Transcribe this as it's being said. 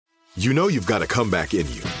You know you've got a comeback in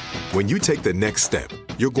you. When you take the next step,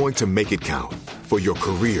 you're going to make it count for your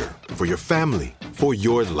career, for your family, for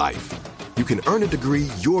your life. You can earn a degree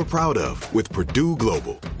you're proud of with Purdue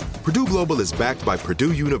Global. Purdue Global is backed by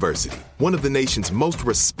Purdue University, one of the nation's most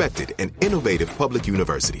respected and innovative public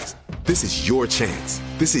universities. This is your chance.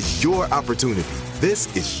 This is your opportunity.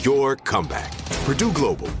 This is your comeback. Purdue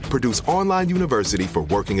Global, Purdue's online university for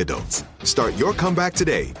working adults. Start your comeback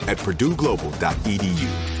today at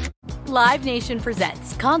purdueglobal.edu. Live Nation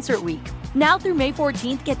presents Concert Week. Now through May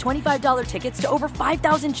 14th, get $25 tickets to over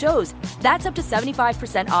 5,000 shows. That's up to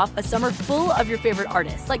 75% off a summer full of your favorite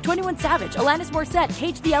artists like 21 Savage, Alanis Morissette,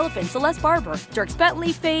 Cage the Elephant, Celeste Barber, Dierks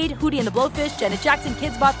Bentley, Fade, Hootie and the Blowfish, Janet Jackson,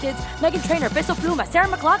 Kidz Bop Kids, Meghan Trainor, Bissell Pluma, Sarah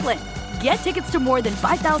McLachlan. Get tickets to more than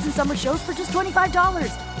 5,000 summer shows for just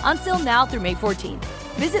 $25. Until now through May 14th.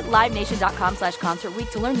 Visit LiveNation.com/Concert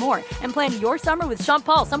Week to learn more and plan your summer with Sean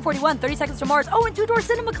Paul, Sum 41, 30 Seconds to Mars, and Two Door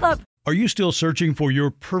Cinema Club. Are you still searching for your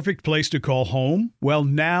perfect place to call home? Well,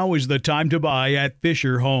 now is the time to buy at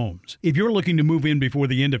Fisher Homes. If you're looking to move in before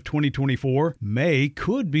the end of 2024, May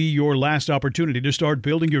could be your last opportunity to start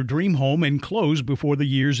building your dream home and close before the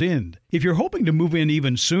year's end. If you're hoping to move in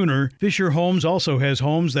even sooner, Fisher Homes also has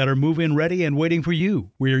homes that are move-in ready and waiting for you,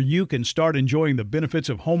 where you can start enjoying the benefits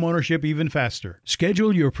of homeownership even faster.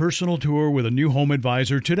 Schedule your personal tour with a new home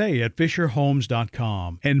advisor today at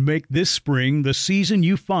FisherHomes.com and make this spring the season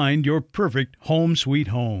you find your perfect home sweet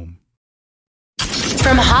home.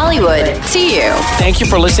 From Hollywood to you. Thank you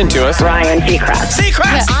for listening to us. Ryan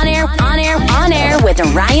Seacrest. On air with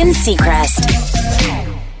Ryan Seacrest.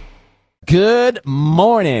 Good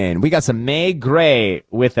morning. We got some May Gray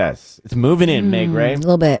with us. It's moving in, May Gray. A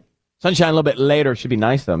little bit. Sunshine a little bit later. Should be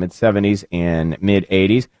nice, though. Mid-70s and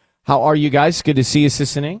mid-80s. How are you guys? Good to see you,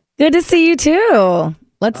 Sissany. Good to see you, too.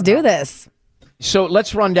 Let's do this. So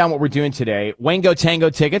let's run down what we're doing today. Wango Tango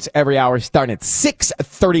tickets every hour starting at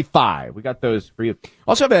 6:35. We got those for you.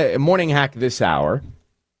 Also have a morning hack this hour.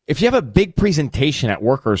 If you have a big presentation at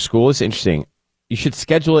work or school, it's interesting. You should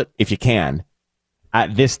schedule it, if you can,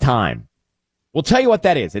 at this time. We'll tell you what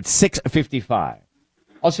that is. It's 6:55.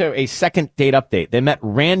 Also, a second date update. They met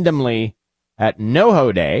randomly at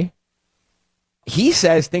NoHo Day. He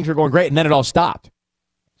says things were going great, and then it all stopped.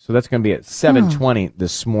 So that's going to be at 7:20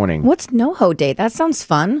 this morning. What's NoHo Day? That sounds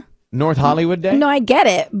fun. North Hollywood Day? No, I get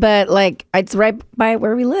it, but like it's right by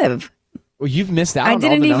where we live. Well, you've missed out. I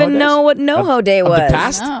didn't even know what NoHo Day was. The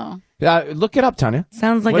past? Look it up, Tanya.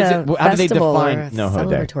 Sounds like a how do they define or a NoHo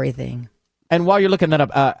Day? Celebratory thing. And while you're looking that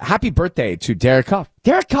up, happy birthday to Derek Huff.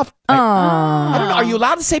 Derek Huff. I don't know. Are you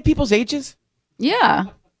allowed to say people's ages? Yeah.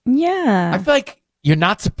 I feel like you're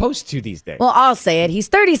not supposed to these days. Well, I'll say it. He's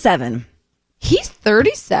 37. He's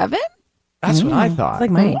 37? That's what I thought. It's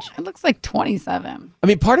like my age. It looks like 27. I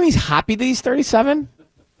mean, part of me is happy that he's 37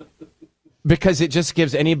 because it just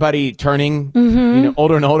gives anybody turning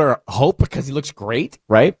older and older hope because he looks great,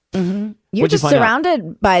 right? You're just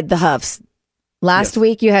surrounded by the Huffs. Last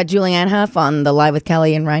week, you had Julianne Hough on the Live with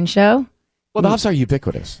Kelly and Ryan show. Well, the Huffs are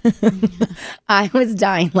ubiquitous. I was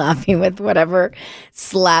dying laughing with whatever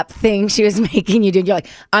slap thing she was making you do. You're like,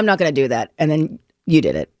 I'm not going to do that. And then you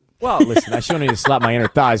did it. Well, listen, I shouldn't need to slap my inner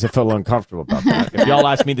thighs. I feel a little uncomfortable about that. If y'all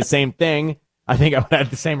asked me the same thing, I think I would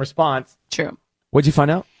have the same response. True. What'd you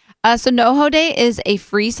find out? So NoHo Day is a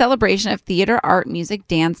free celebration of theater, art, music,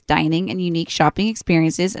 dance, dining, and unique shopping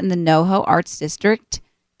experiences in the NoHo Arts District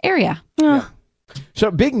area. Yeah.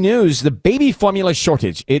 So big news, the baby formula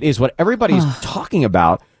shortage. It is what everybody's talking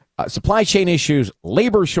about. Supply chain issues,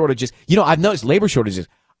 labor shortages. You know, I've noticed labor shortages.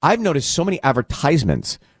 I've noticed so many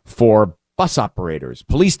advertisements for bus operators,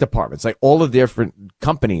 police departments, like all of the different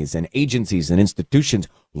companies and agencies and institutions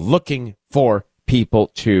looking for people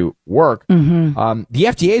to work. The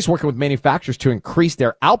FDA is working with manufacturers to increase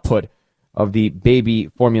their output of the baby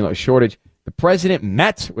formula shortage. The president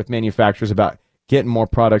met with manufacturers about getting more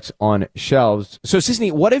products on shelves. So,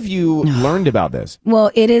 Sissany, what have you learned about this? Well,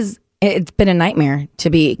 it's been a nightmare to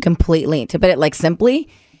put it like simply.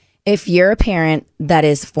 If you're a parent that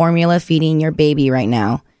is formula feeding your baby right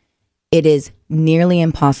now, it is nearly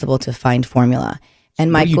impossible to find formula.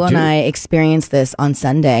 And Michael and I experienced this on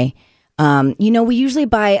Sunday. We usually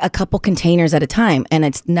buy a couple containers at a time, and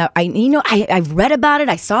it's not. I've read about it.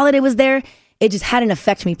 I saw that it was there. It just hadn't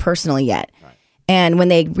affected me personally yet. Right. And when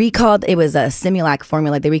they recalled, it was a Similac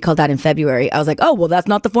formula. They recalled that in February. I was like, oh well, that's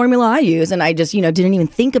not the formula I use, and I just didn't even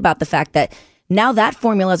think about the fact that now that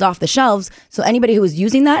formula is off the shelves. So anybody who was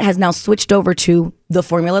using that has now switched over to the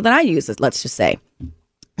formula that I use. Let's just say.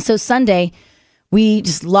 So Sunday, we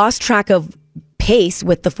just lost track of pace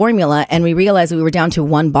with the formula, and we realized we were down to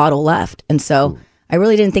one bottle left. And so I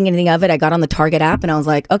really didn't think anything of it. I got on the Target app and I was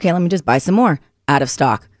like, okay, let me just buy some more. Out of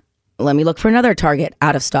stock. Let me look for another Target.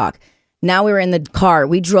 Out of stock. Now we were in the car.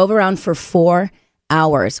 We drove around for 4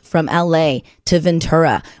 hours from LA to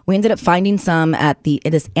Ventura. We ended up finding some at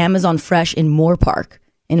this Amazon Fresh in Moore Park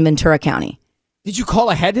in Ventura County. Did you call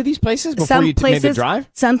ahead to these places before you made the drive?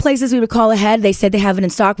 Some places we would call ahead. They said they have it in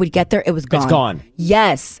stock. We'd get there. It was gone. It's gone.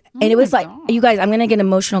 Yes. And it was like, you guys, I'm going to get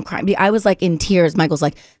emotional crying. I was like in tears. Michael's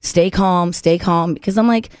like, stay calm. Because I'm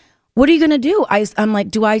like, what are you going to do? I'm like,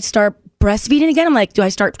 do I start breastfeeding again? I'm like, do I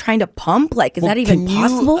start trying to pump? Like, is that even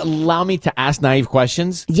possible? Can you allow me to ask naive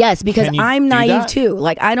questions? Yes, because I'm naive too.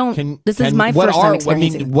 Like, I don't, this is my first time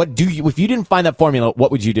experiencing. If you didn't find that formula,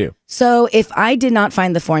 what would you do? So if I did not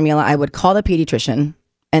find the formula, I would call the pediatrician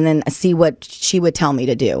and then see what she would tell me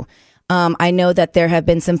to do. I know that there have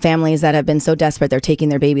been some families that have been so desperate, they're taking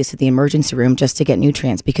their babies to the emergency room just to get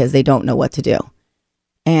nutrients because they don't know what to do.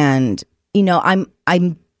 And, you know,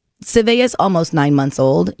 Savea's almost 9 months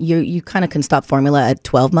old. You kind of can stop formula at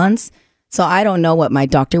 12 months. So I don't know what my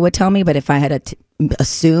doctor would tell me, but if I had to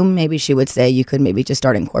assume, maybe she would say you could maybe just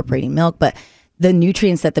start incorporating milk. But the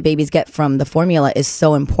nutrients that the babies get from the formula is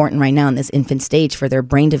so important right now in this infant stage for their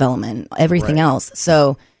brain development, everything else.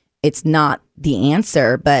 So it's not the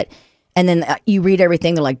answer, but... And then you read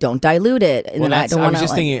everything. They're like, don't dilute it. And then I was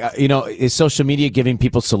just thinking, is social media giving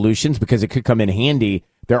people solutions? Because it could come in handy.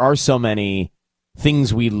 There are so many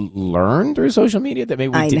things we learned through social media that maybe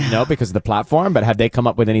we didn't know because of the platform. But have they come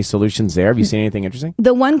up with any solutions there? Have you seen anything interesting?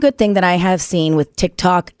 The one good thing that I have seen with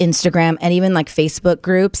TikTok, Instagram, and even like Facebook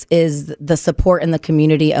groups is the support and the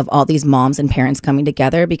community of all these moms and parents coming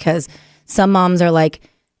together. Because some moms are like,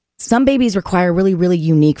 some babies require really, really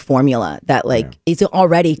unique formula that it's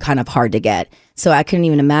already kind of hard to get. So I couldn't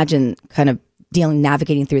even imagine kind of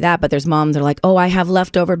navigating through that. But there's moms that are like, oh, I have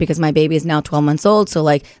leftover because my baby is now 12 months old. So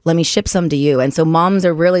like, let me ship some to you. And so moms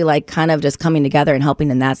are really like kind of just coming together and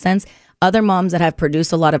helping in that sense. Other moms that have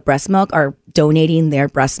produced a lot of breast milk are donating their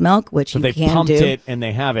breast milk, which you can do. They pumped it and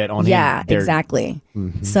they have it on hand. Yeah, exactly.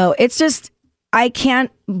 Mm-hmm. So it's just... I don't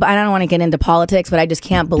want to get into politics, but I just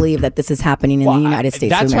can't believe that this is happening in the United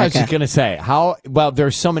States of America. That's what I was just going to say.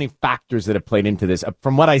 There's so many factors that have played into this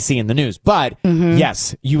from what I see in the news. But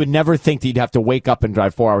yes, you would never think that you'd have to wake up and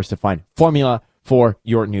drive 4 hours to find formula for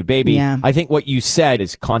your new baby. Yeah. I think what you said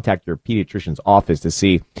is contact your pediatrician's office to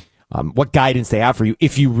see what guidance they have for you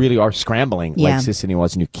if you really are scrambling like Sissany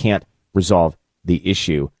was and you can't resolve the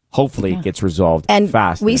issue. Hopefully it gets resolved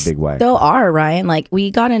fast in a big way. We still are, Ryan. Like,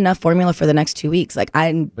 we got enough formula for the next 2 weeks.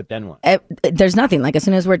 But then what? There's nothing. Like, as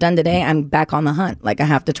soon as we're done today, I'm back on the hunt. Like, I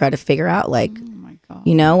have to try to figure out, like,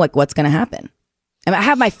 like what's going to happen. And I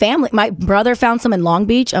have my family. My brother found some in Long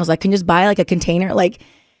Beach. I was like, can you just buy like a container? Like,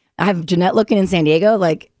 I have Jeanette looking in San Diego.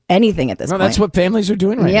 Like, anything at this point. That's what families are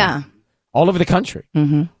doing right now. All over the country.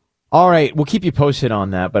 Mm-hmm. All right. We'll keep you posted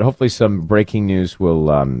on that. But hopefully some breaking news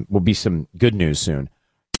will be some good news soon.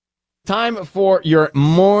 Time for your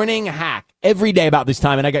morning hack every day about this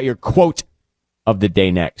time. And I got your quote of the day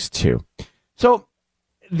next, too. So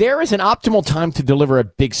there is an optimal time to deliver a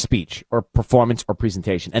big speech or performance or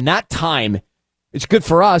presentation. And that time, it's good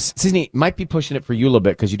for us. Sydney might be pushing it for you a little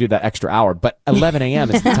bit because you do that extra hour. But 11 a.m.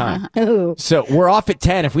 is the time. So we're off at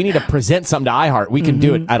 10. If we need to present something to iHeart, we can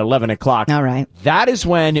do it at 11 o'clock. All right. That is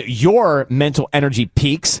when your mental energy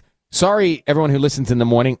peaks. Sorry, everyone who listens in the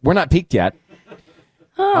morning. We're not peaked yet.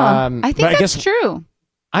 I think that's true.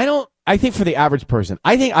 I think for the average person,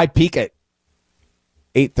 I think I peak at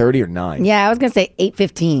 8:30 or 9. Yeah, I was going to say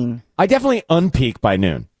 8:15. I definitely unpeak by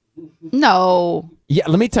noon. No. Yeah,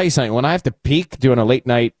 let me tell you something. When I have to peak doing a late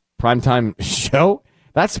night primetime show,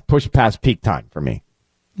 that's push past peak time for me.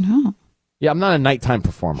 No. Yeah, I'm not a nighttime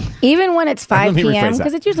performer. Even when it's 5 p.m.,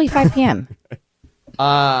 because it's usually 5 p.m.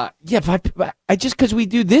 Yeah, I just because we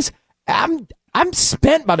do this, I'm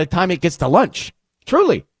spent by the time it gets to lunch.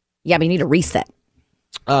 Truly. Yeah, but you need a reset.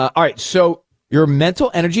 All right, so your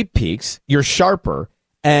mental energy peaks, you're sharper,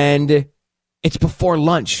 and it's before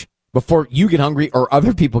lunch, before you get hungry or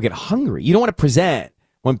other people get hungry. You don't want to present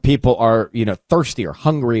when people are, thirsty or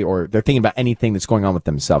hungry or they're thinking about anything that's going on with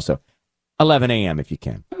themselves. So 11 a.m. if you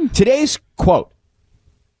can. Today's quote,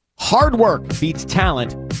 hard work beats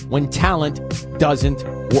talent when talent doesn't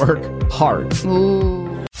work hard. Ooh.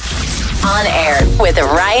 On air with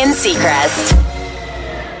Ryan Seacrest.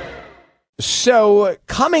 So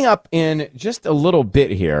coming up in just a little bit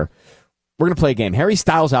here, we're going to play a game. Harry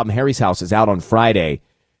Styles' album, Harry's House, is out on Friday.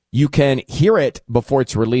 You can hear it before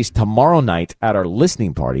it's released tomorrow night at our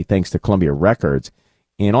listening party, thanks to Columbia Records.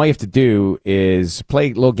 And all you have to do is play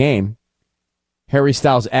a little game. Harry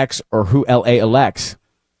Styles X or Who L.A. elects.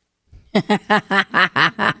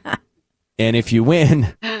 And if you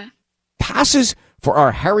win, passes for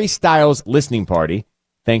our Harry Styles listening party,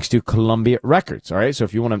 thanks to Columbia Records. All right. So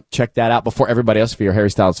if you want to check that out before everybody else, if you're a Harry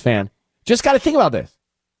Styles fan, just got to think about this.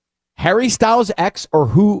 Harry Styles X or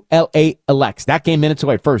who LA elects? That game minutes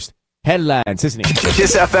away. First, headlines, Sissany.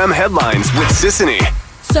 Kiss FM headlines with Sissany.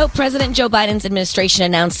 So President Joe Biden's administration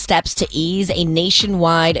announced steps to ease a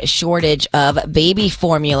nationwide shortage of baby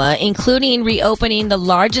formula, including reopening the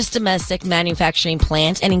largest domestic manufacturing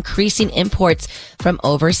plant and increasing imports from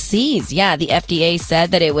overseas. Yeah, the FDA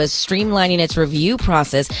said that it was streamlining its review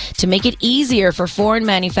process to make it easier for foreign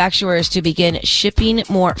manufacturers to begin shipping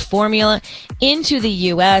more formula into the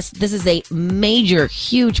U.S. This is a major,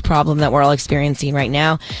 huge problem that we're all experiencing right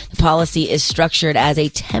now. The policy is structured as a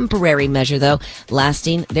temporary measure, though,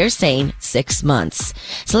 lasting, they're saying, 6 months.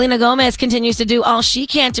 Selena Gomez continues to do all she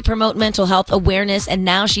can to promote mental health awareness, and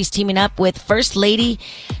now she's teaming up with First Lady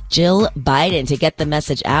Jill Biden to get the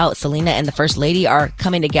message out. Selena and the First Lady are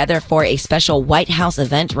coming together for a special White House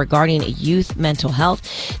event regarding youth mental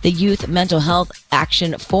health. The Youth Mental Health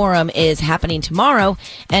Action Forum is happening tomorrow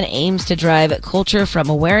and aims to drive culture from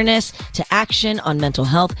awareness to action on mental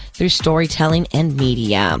health through storytelling and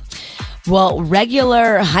media. Well,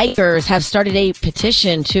 regular hikers have started a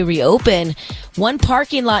petition to reopen one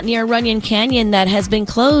parking lot near Runyon Canyon that has been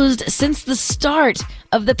closed since the start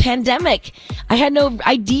of the pandemic. I had no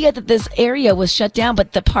idea that this area was shut down,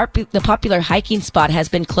 but the popular hiking spot has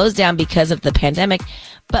been closed down because of the pandemic.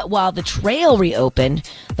 But while the trail reopened,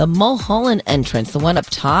 the Mulholland entrance, the one up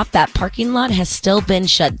top, that parking lot has still been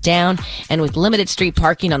shut down. And with limited street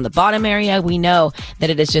parking on the bottom area, we know that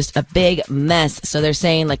it is just a big mess. So they're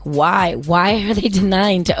saying, like, why? Why are they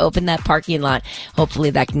denying to open that parking lot?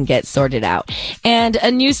 Hopefully that can get sorted out. And a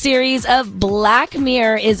new series of Black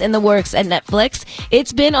Mirror is in the works at Netflix.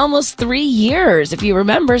 It's been almost 3 years, if you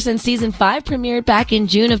remember, since season 5 premiered back in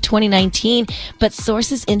June of 2019. But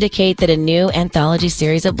sources indicate that a new anthology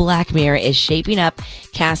series of Black Mirror is shaping up.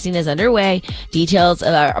 Casting is underway. Details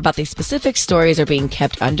about the specific stories are being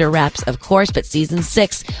kept under wraps, of course, but season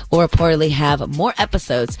 6 will reportedly have more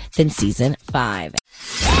episodes than season 5.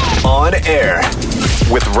 On air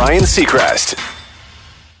with Ryan Seacrest.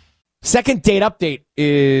 Second date update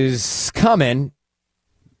is coming.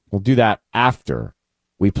 We'll do that after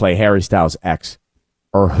we play Harry Styles X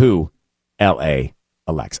or who LA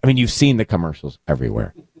elects. I mean, you've seen the commercials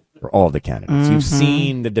everywhere for all the candidates. Mm-hmm. You've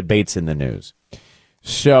seen the debates in the news.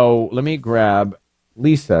 So let me grab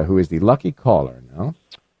Lisa, who is the lucky caller now.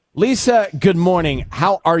 Lisa, good morning.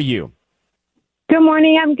 How are you? Good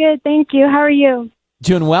morning. I'm good. Thank you. How are you?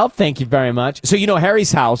 Doing well. Thank you very much. So, you know,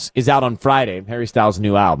 Harry's House is out on Friday, Harry Styles'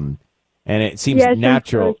 new album. And it seems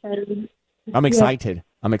natural. I'm excited. Yes.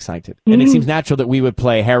 I'm excited. Mm-hmm. And it seems natural that we would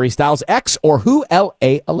play Harry Styles X or who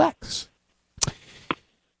LA elects.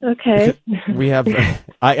 Okay. We have,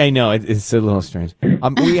 I know, it's a little strange.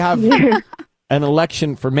 We have an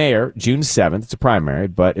election for mayor June 7th. It's a primary,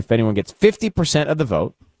 but if anyone gets 50% of the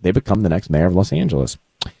vote, they become the next mayor of Los Angeles.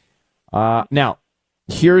 Now,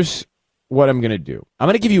 here's what I'm going to do. I'm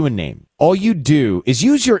going to give you a name. All you do is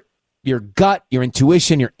use your gut, your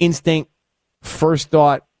intuition, your instinct, first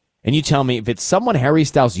thought, and you tell me if it's someone Harry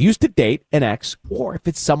Styles used to date, an ex, or if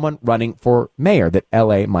it's someone running for mayor that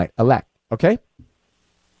LA might elect. Okay?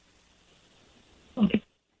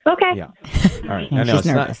 Okay. Yeah. All right. I know it's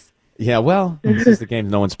nervous. Not. Yeah. Well, this is the game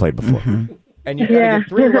no one's played before, and you gotta get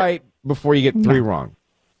 3 right before you get 3 wrong.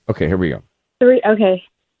 Okay. Here we go. 3. Okay.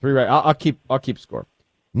 3 right. I'll keep score.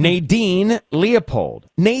 Nadine Leopold.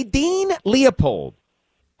 Nadine Leopold.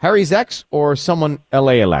 Harry's ex or someone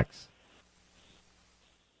LA elects?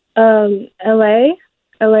 LA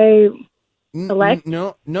elect?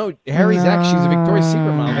 No. Harry's ex. She's a Victoria's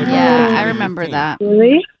Secret model. Yeah, I remember that.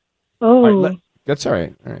 Really? Oh. All right, that's all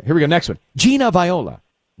right. All right. Here we go. Next one. Gina Viola.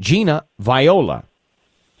 Gina Viola.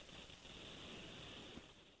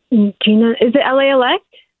 Gina, is it LA elect?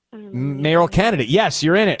 Mayoral candidate. Yes,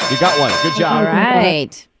 you're in it. You got one. Good job. All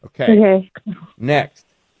right. Okay. Next.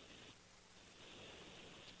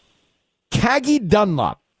 Caggie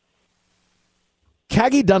Dunlop.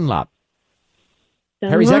 Caggie Dunlop.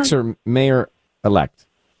 Harry's ex or mayor-elect?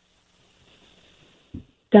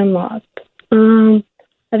 Dunlop. I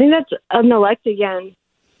think that's an elect again.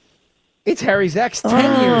 It's Harry's ex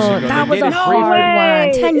 10 years ago. That was a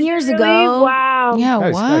hard one. 10 years ago. Really? Wow.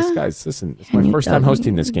 Yeah, guys, listen. It's my first time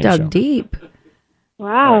hosting this game show. Dug deep.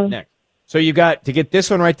 Wow. Right, next. So you got to get this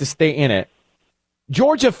one right to stay in it.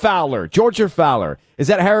 Georgia Fowler. Georgia Fowler. Is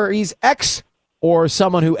that Harry's ex or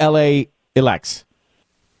someone who LA elects?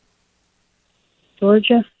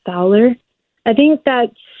 Georgia Fowler? I think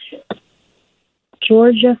that's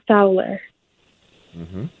Georgia Fowler.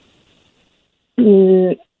 Mm-hmm.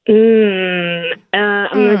 I'm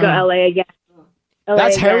going to go LA again.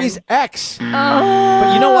 That's Harry's ex.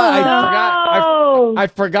 But you know what? I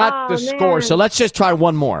forgot the score. So let's just try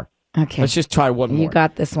one more. Okay. Let's just try one more. You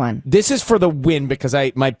got this one. This is for the win because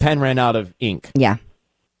my pen ran out of ink. Yeah.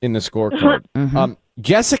 In the scorecard.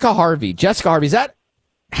 Jessica Harvey. Jessica Harvey, is that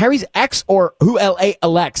Harry's ex or who LA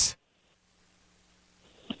elects?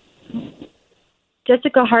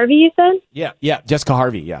 Jessica Harvey, you said? Yeah, Jessica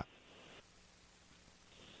Harvey, yeah.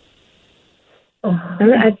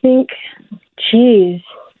 I think, geez.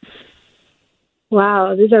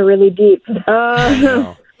 Wow, these are really deep. LA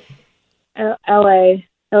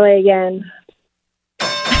again.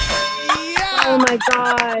 Oh my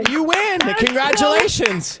God. You win.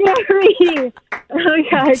 Congratulations. Scary.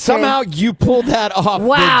 Okay. Somehow you pulled that off.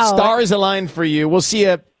 Wow. The stars aligned for you. We'll see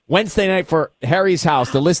you Wednesday night for Harry's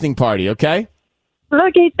house, the listening party, okay?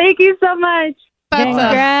 Okay, thank you so much.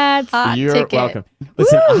 Congrats. You're welcome.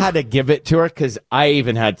 Listen, I had to give it to her because I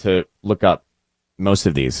even had to look up most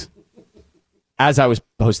of these as I was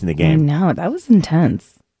hosting the game. No, that was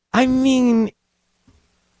intense. I mean,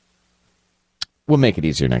 we'll make it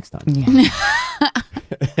easier next time.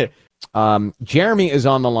 Yeah. Jeremy is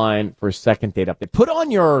on the line for a second date update. Put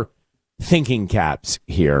on your thinking caps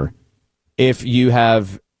here if you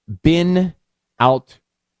have been out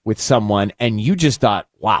with someone and you just thought,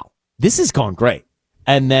 wow, this is going great.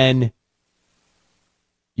 And then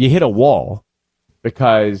you hit a wall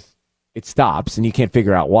because it stops and you can't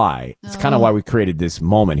figure out why. It's kind of why we created this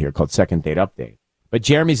moment here called Second Date Update. But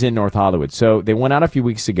Jeremy's in North Hollywood. So they went out a few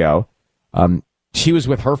weeks ago. She was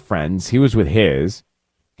with her friends. He was with his.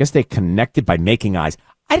 I guess they connected by making eyes.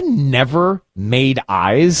 I never made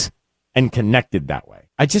eyes and connected that way.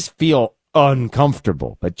 I just feel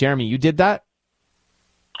uncomfortable. But Jeremy, you did that?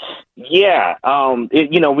 Yeah.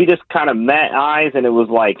 We just kind of met eyes and it was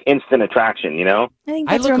like instant attraction, I think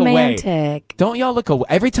that's look romantic. Away. Don't y'all look away?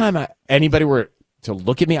 Every time anybody were to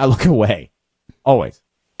look at me, I look away. Always.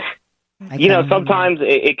 Sometimes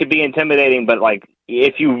it could be intimidating, but like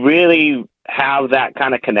if you really have that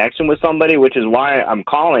kind of connection with somebody, which is why I'm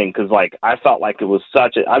calling, because like I felt like it was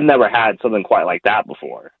I've never had something quite like that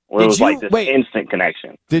before, where it was like this instant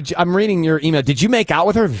connection. I'm reading your email. Did you make out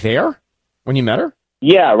with her there when you met her?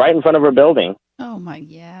 Yeah, right in front of her building. Oh my,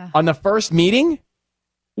 yeah. On the first meeting?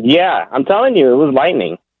 Yeah, I'm telling you, it was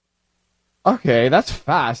lightning. Okay, that's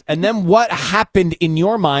fast. And then what happened in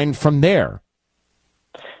your mind from there?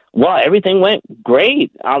 Well, everything went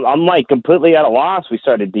great. I'm like completely at a loss. We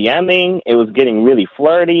started DMing. It was getting really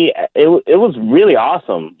flirty. It was really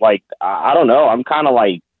awesome. Like, I don't know. I'm kind of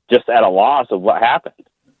like just at a loss of what happened.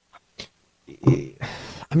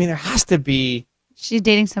 I mean, there has to be... She's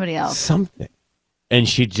dating somebody else. Something. And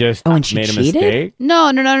she just and she made a cheated? mistake?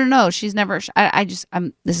 No. She's never.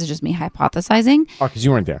 This is just me hypothesizing. Oh, because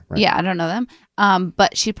you weren't there, right? Yeah, I don't know them.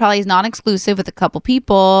 But she probably is non-exclusive with a couple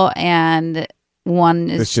people, and one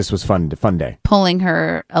is. This just was fun day. Pulling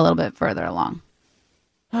her a little bit further along.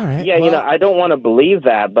 All right. Yeah, I don't want to believe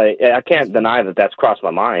that, but I can't deny that that's crossed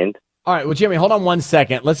my mind. All right. Well, Jeremy, hold on one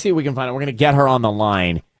second. Let's see if we can find it. We're going to get her on the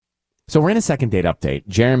line. So we're in a second date update.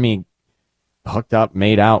 Jeremy hooked up,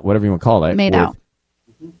 made out, whatever you want to call it. Made out.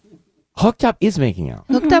 Hooked up is making out.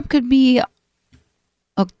 Hooked up could be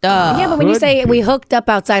hooked up. Yeah, but when you say we hooked up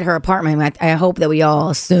outside her apartment, I hope that we all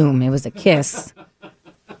assume it was a kiss.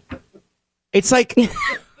 It's like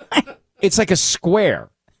a square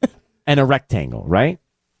and a rectangle, right?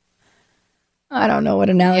 I don't know what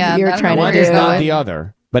analogy you're trying to do. One is not the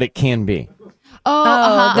other, but it can be.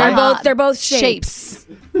 They're both shapes.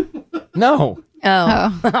 No.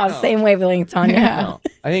 Same wavelength, Tanya. Yeah. No.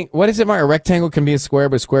 I think, what is it, Mark? A rectangle can be a square,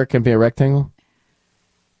 but a square can be a rectangle?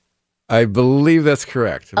 I believe that's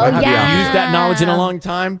correct. I haven't used that knowledge in a long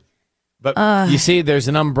time. But you see, there's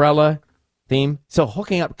an umbrella theme. So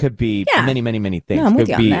hooking up could be many, many, many things. No, I'm with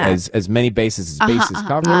could you be on that. as many bases as bases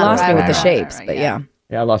covered. You lost me with the shapes, but yeah.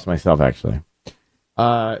 Yeah, I lost myself, actually.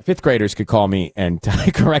 Fifth graders could call me and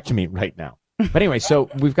correct me right now. But anyway, so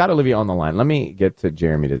we've got Olivia on the line. Let me get to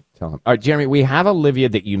Jeremy to tell him. All right, Jeremy, we have Olivia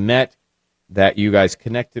that you met, that you guys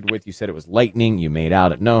connected with. You said it was lightning. You made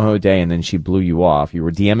out at NoHo Day, and then she blew you off. You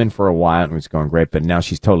were DMing for a while, and it was going great, but now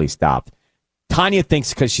she's totally stopped. Tanya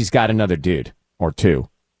thinks because she's got another dude or two.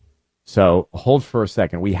 So hold for a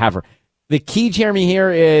second. We have her. The key, Jeremy,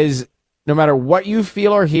 here is no matter what you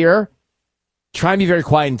feel or hear, try and be very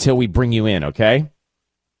quiet until we bring you in, okay?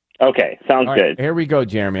 Okay, sounds good. Here we go,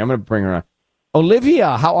 Jeremy. I'm going to bring her on.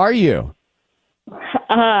 Olivia, how are you?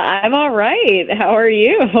 I'm all right. How are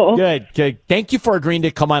you? Good. Thank you for agreeing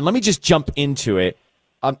to come on. Let me just jump into it.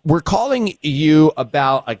 We're calling you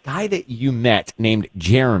about a guy that you met named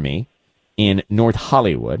Jeremy. in North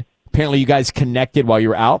Hollywood. Apparently, you guys connected while you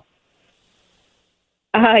were out.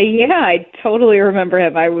 Yeah, I totally remember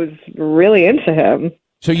him. I was really into him.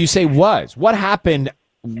 So you say was. What happened?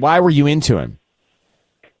 Why were you into him?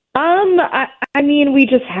 I mean, we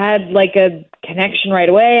just had like a connection right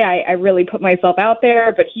away. I really put myself out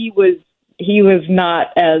there, but he was not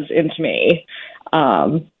as into me.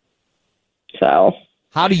 So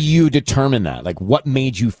how do you determine that? Like, what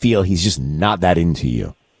made you feel he's just not that into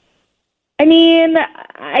you? I mean,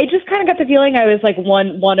 I just kind of got the feeling I was like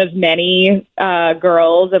one of many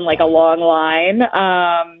girls in like a long line.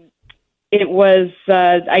 It was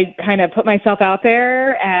I kind of put myself out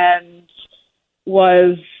there and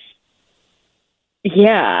was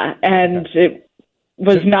and it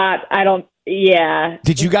was not. I don't. Yeah.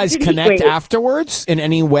 Did you guys connect afterwards in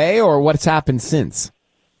any way, or what's happened since?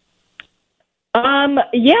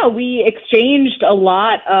 Yeah, we exchanged a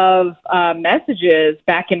lot of messages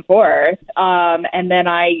back and forth. And then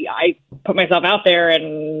I put myself out there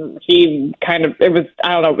and he kind of, it was,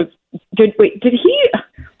 I don't know, did he,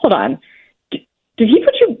 hold on. Did he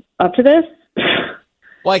put you up to this?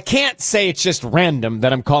 Well, I can't say it's just random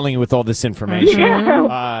that I'm calling you with all this information.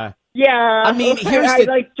 Yeah. I mean, here's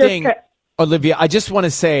the thing, Olivia, I just want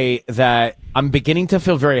to say that I'm beginning to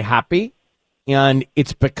feel very happy. And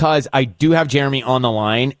it's because I do have Jeremy on the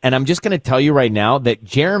line, and I'm just going to tell you right now that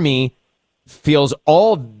Jeremy feels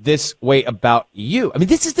all this way about you. I mean,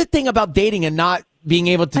 this is the thing about dating and not being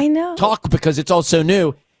able to talk because it's all so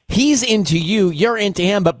new. He's into you, you're into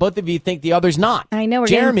him, but both of you think the other's not. I know.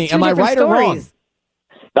 Jeremy, am I right or wrong?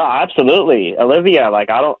 No, absolutely, Olivia.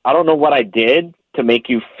 Like, I don't know what I did to make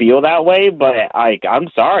you feel that way, but I'm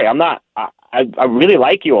sorry. I'm not. I really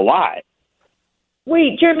like you a lot.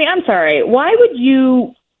 Wait, Jeremy, I'm sorry. Why would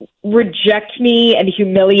you reject me and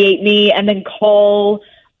humiliate me and then call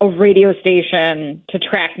a radio station to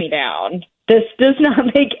track me down? This does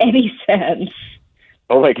not make any sense.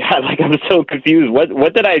 Oh my God, like I'm so confused.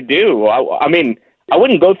 What did I do? I mean, I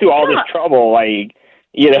wouldn't go through all this trouble, like,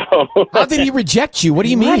 you know. How did he reject you? What do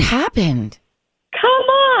you mean? What happened? Come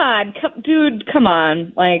on. Dude, come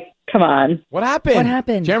on. Like, come on. What happened? What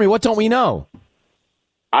happened? Jeremy, what don't we know?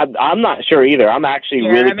 I'm not sure either. I'm actually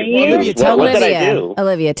really confused. What did I do?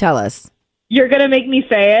 Olivia, tell us. You're going to make me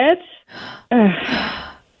say it?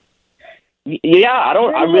 Yeah, I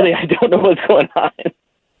don't know what's going on.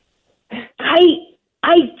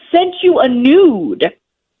 I sent you a nude.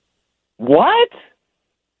 What?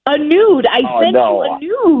 A nude. I sent you a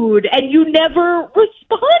nude, and you never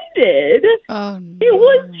responded. Oh, no. It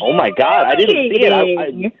was Oh my God, I didn't see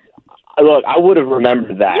it. Look, I would have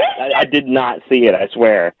remembered that. Yes. I did not see it, I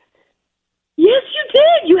swear. Yes, you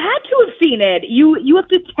did. You had to have seen it. You have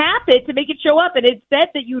to tap it to make it show up, and it said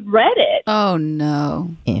that you'd read it. Oh,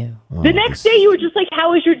 no. Ew. The next day, you were just like,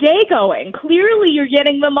 how is your day going? Clearly, you're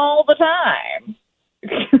getting them all the time.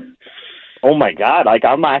 Oh, my God. Like,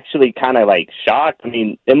 I'm actually kind of, like, shocked. I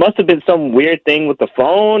mean, it must have been some weird thing with the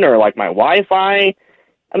phone or, like, my Wi-Fi.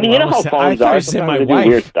 I mean, you know how phones are. Sometimes they do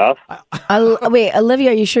weird stuff. Wait,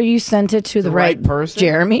 Olivia, are you sure you sent it to the right person?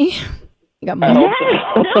 Jeremy? You got my No,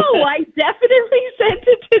 I definitely sent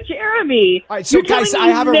it to Jeremy. All right, so guys, I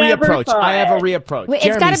have a reapproach. Wait,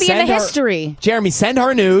 it's got to be in the history. Jeremy, send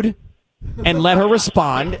her a nude and let her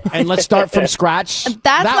respond, and let's start from scratch. That's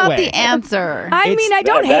that not way. the answer. I mean, I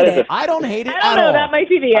don't hate it. I don't hate it I at don't know. all. That might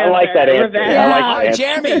be the answer. I like that answer. Revenge. I like All that right, answer.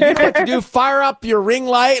 Jeremy, you got to do fire up your ring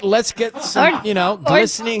light. Let's get some,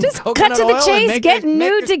 glistening Just cut coconut to the oil and chase. Get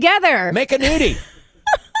nude together. Make a nudie.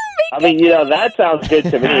 I mean, that sounds good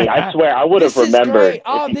to me. I swear, I would have This is remembered. great.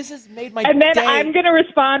 Oh, this has made my And then day. I'm going to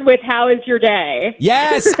respond with, how is your day?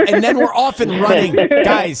 Yes, and then we're off and running.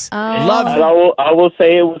 Guys, love And I will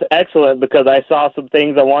say it was excellent because I saw some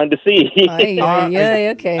things I wanted to see.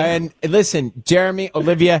 Okay. And listen, Jeremy,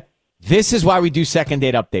 Olivia, this is why we do second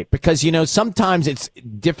date update, because, sometimes it's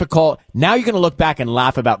difficult. Now you're going to look back and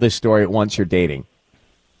laugh about this story once you're dating.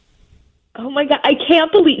 Oh, my God. I can't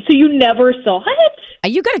believe. So you never saw it?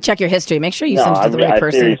 You got to check your history. Make sure you No, send it to the right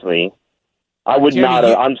person. Seriously. I would Jeremy, not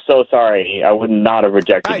have. I'm so sorry. I would not have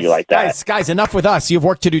rejected you like that. Guys, enough with us. You have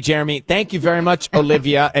work to do, Jeremy. Thank you very much,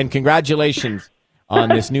 Olivia, and congratulations on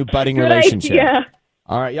this new budding Good relationship. idea.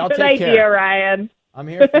 All right, y'all Good take idea, care. Ryan. I'm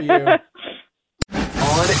here for you. On air.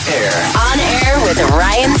 On air with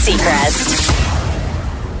Ryan Seacrest.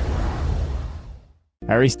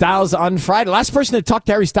 Harry Styles on Friday. Last person to talk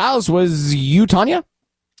to Harry Styles was you, Tanya?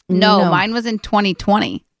 No, mine was in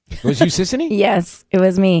 2020. Was you, Sissany? Yes, it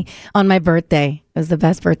was me on my birthday. It was the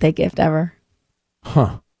best birthday gift ever.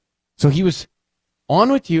 Huh. So he was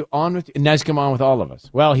On with you. And now he's come on with all of us.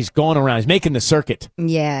 Well, he's going around. He's making the circuit.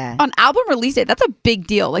 Yeah. On album release day, that's a big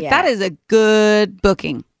deal. Like, that is a good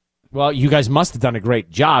booking. Well, you guys must have done a great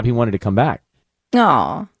job. He wanted to come back.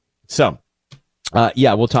 Aw. So,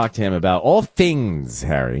 we'll talk to him about all things,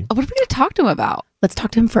 Harry. What are we going to talk to him about? Let's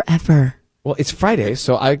talk to him forever. Well, it's Friday,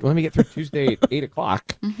 so let me get through Tuesday at 8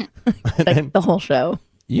 o'clock. Like the whole show.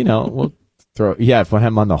 We'll if we have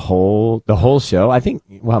him on the whole show, I think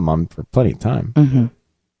we'll have him on for plenty of time. Mm-hmm.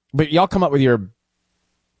 But y'all come up with your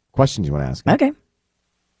questions you want to ask him. Okay.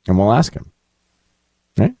 And we'll ask him.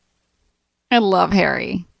 Right? I love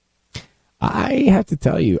Harry. I have to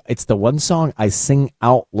tell you, it's the one song I sing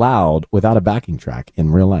out loud without a backing track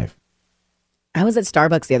in real life. I was at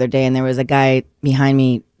Starbucks the other day and there was a guy behind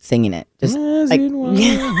me singing it. Just like,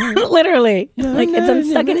 literally. Like it's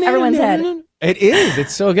stuck in everyone's head. It is.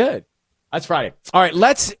 It's so good. That's Friday. All right,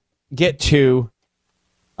 let's get to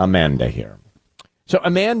Amanda here. So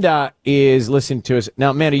Amanda is listening to us.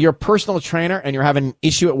 Now, Amanda, you're a personal trainer and you're having an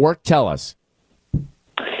issue at work. Tell us.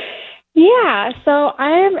 Yeah, so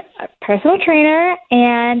I'm a personal trainer,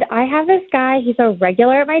 and I have this guy. He's a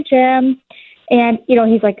regular at my gym, and,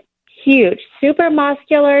 he's, like, huge, super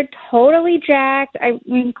muscular, totally jacked. I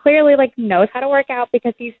mean, clearly, like, knows how to work out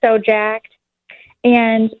because he's so jacked.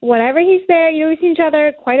 And whenever he's there, we've seen each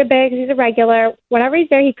other quite a bit because he's a regular. Whenever he's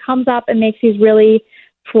there, he comes up and makes these really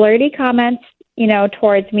flirty comments,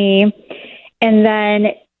 towards me. And then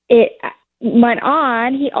it went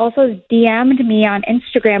on. He also DM'd me on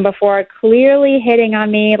Instagram before, clearly hitting on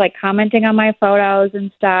me, like commenting on my photos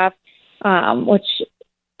and stuff, which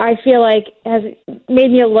I feel like has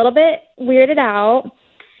made me a little bit weirded out.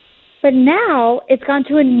 But now it's gone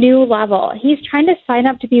to a new level. He's trying to sign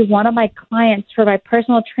up to be one of my clients for my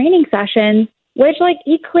personal training sessions, which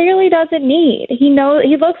he clearly doesn't need. He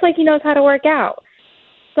looks like he knows how to work out.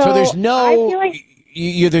 So there's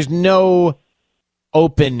there's no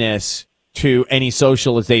openness to any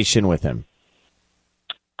socialization with him.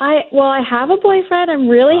 I have a boyfriend. I'm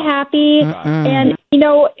really happy, and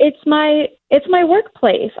it's my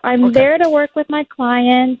workplace. I'm there to work with my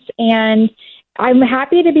clients, and I'm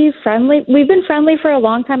happy to be friendly. We've been friendly for a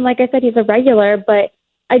long time. Like I said, he's a regular, but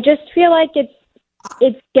I just feel like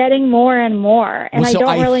it's getting more and more, and I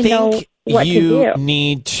don't really know what to do. You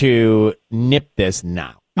need to nip this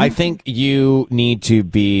now. I think you need to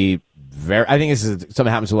be I think this is something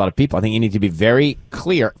that happens to a lot of people. I think you need to be very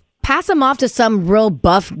clear. Pass him off to some real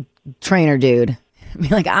buff trainer dude. Be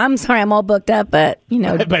like, I'm sorry, I'm all booked up, but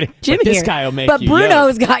but Jim this here. guy will make but you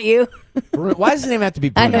Bruno's got you. Why does his name have to be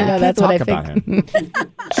Bruno? I don't know. That's what I about think.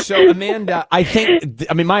 Him. So Amanda,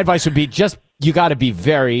 my advice would be you got to be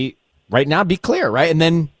very right now. Be clear, right, and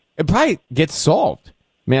then it probably gets solved.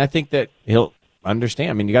 I think that he'll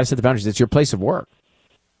understand. You got to set the boundaries. It's your place of work.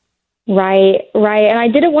 Right. And I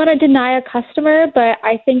didn't want to deny a customer, but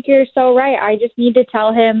I think you're so right. I just need to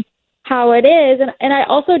tell him how it is. And I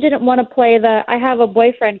also didn't want to play I have a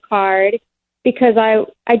boyfriend card because I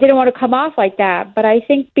didn't want to come off like that. But I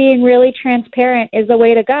think being really transparent is the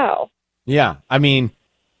way to go. Yeah.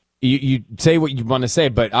 You say what you want to say,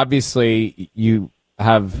 but obviously you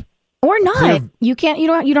have. Or not. You can't.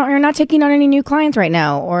 You're not taking on any new clients right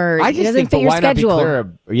now, or I just it doesn't think, fit your why schedule. Not be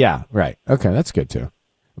clear? Yeah. Right. Okay. That's good too.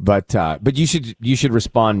 But you should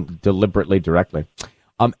respond deliberately, directly.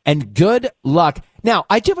 And good luck. Now,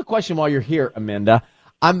 I do have a question while you're here, Amanda.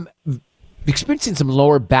 I'm experiencing some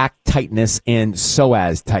lower back tightness and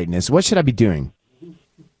psoas tightness. What should I be doing?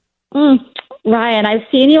 Ryan, I've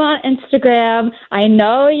seen you on Instagram. I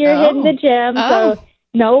know you're hitting the gym, so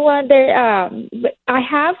no wonder. I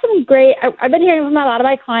have some great. I've been hearing from a lot of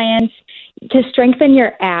my clients to strengthen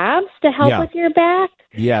your abs to help with your back.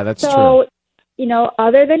 Yeah, that's true. So,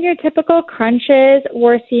 other than your typical crunches,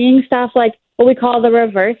 we're seeing stuff like what we call the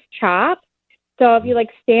reverse chop. So if you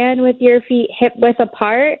stand with your feet hip width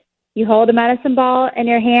apart, you hold a medicine ball in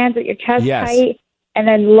your hands with your chest tight, and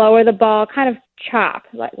then lower the ball, kind of chop,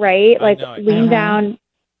 right? Lean down.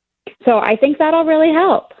 So I think that'll really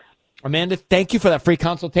help. Amanda, thank you for that free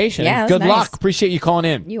consultation. Yeah, good nice. luck. Appreciate you calling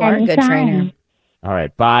in. You are a good trainer. All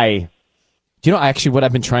right, bye. Do you know actually what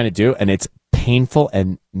I've been trying to do? And it's painful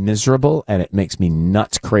and miserable, and it makes me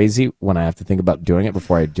nuts crazy when I have to think about doing it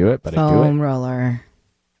before I do it, but I do it. Foam roller.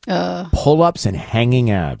 Pull-ups and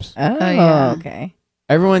hanging abs. Oh, yeah. Okay.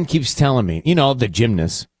 Everyone keeps telling me, the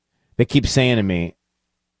gymnasts, they keep saying to me,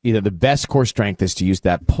 the best core strength is to use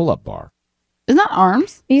that pull-up bar. Isn't that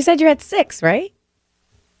arms? You said you're at 6, right?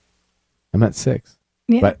 I'm at 6.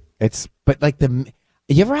 Yeah.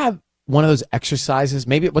 You ever have one of those exercises?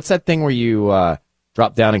 Maybe what's that thing where you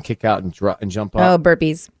drop down and kick out and jump up? Oh,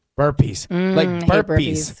 burpees. Burpees. I hate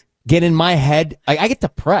burpees. get in my head. I get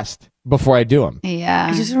depressed before I do them.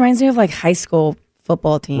 Yeah. It just reminds me of like high school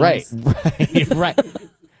football teams. Right.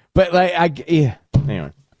 But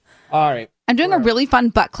anyway. All right. I'm doing a really fun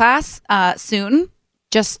butt class soon,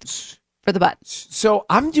 just for the butt. So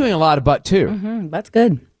I'm doing a lot of butt too. That's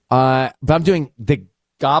good. But I'm doing the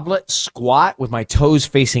goblet squat with my toes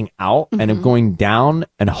facing out, and I'm going down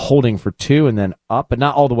and holding for 2 and then up, but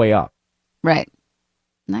not all the way up. Right.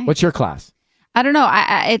 Nice. What's your class? I don't know.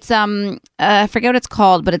 It's I forget what it's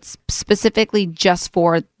called, but it's specifically just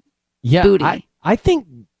for booty. I think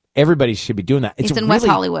everybody should be doing that. It's in West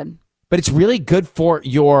Hollywood. But it's really good for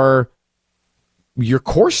your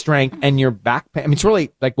core strength and your back pain. I mean, it's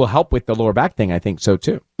really will help with the lower back thing. I think so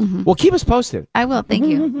too. Well, keep us posted. I will. Thank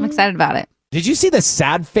you. I'm excited about it. Did you see the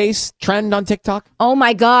sad face trend on TikTok? Oh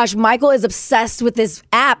my gosh, Michael is obsessed with this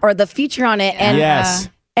app or the feature on it, and yes.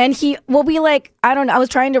 And he will be like, I don't know. I was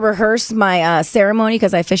trying to rehearse my ceremony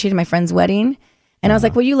because I officiated my friend's wedding. And I was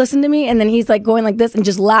like, will you listen to me? And then he's like going like this and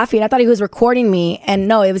just laughing. I thought he was recording me. And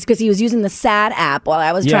no, it was because he was using the sad app while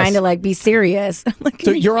I was trying to be serious.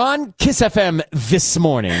 So you're on Kiss FM this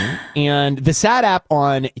morning, and the sad app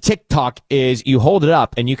on TikTok is you hold it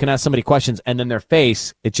up and you can ask somebody questions, and then their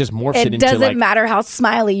face, it just morphs it into doesn't matter how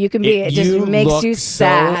smiley you can be. It just makes you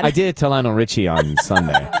sad. I did it to Lionel Richie on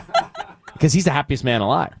Sunday because he's the happiest man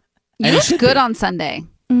alive. You look good on Sunday.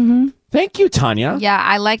 Thank you, Tanya. Yeah,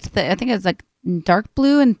 I liked I think it was like dark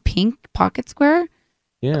blue and pink pocket square.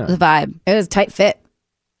 Yeah. The vibe. It was tight fit.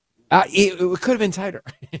 It could have been tighter.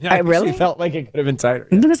 I really felt like it could have been tighter.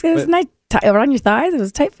 It was nice around your thighs. It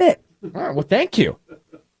was tight fit. All right. Well, thank you.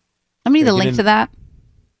 Let me need the link to that.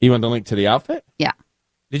 You want the link to the outfit? Yeah.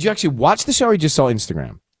 Did you actually watch the show or you just saw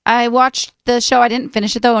Instagram? I watched the show. I didn't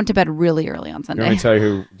finish it though. I went to bed really early on Sunday. You want me to tell you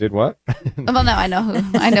who did what? Well, no, I know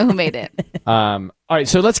who made it. All right,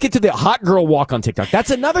 so let's get to the hot girl walk on TikTok. That's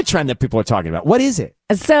another trend that people are talking about. What is it?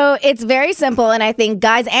 So it's very simple, and I think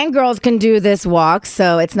guys and girls can do this walk.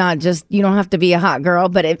 So it's not just, you don't have to be a hot girl,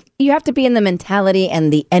 but if you have to be in the mentality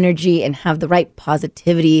and the energy and have the right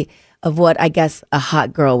positivity of what I guess a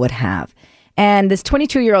hot girl would have. And this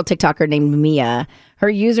 22-year-old TikToker named Mia, her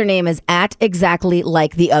username is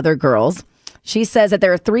 @exactly_like_the_other_girls. She says that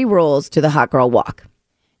there are 3 rules to the hot girl walk.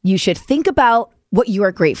 You should think about what you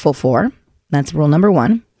are grateful for. That's rule number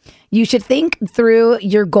 1. You should think through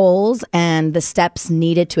your goals and the steps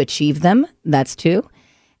needed to achieve them. That's 2.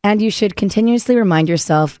 And you should continuously remind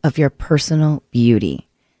yourself of your personal beauty.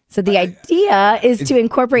 So the idea is to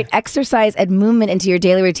incorporate exercise and movement into your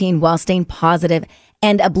daily routine while staying positive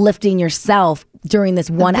and uplifting yourself during this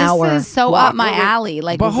 1 hour. This is so walk. up my alley.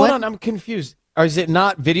 But hold on, I'm confused. Or is it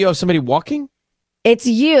not video of somebody walking? It's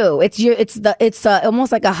you. It's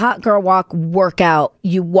almost like a hot girl walk workout.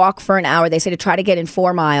 You walk for an hour. They say to try to get in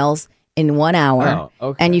 4 miles in 1 hour. Oh,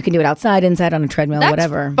 okay. And you can do it outside, inside, on a treadmill, That's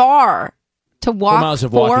whatever. Far to walk 4 miles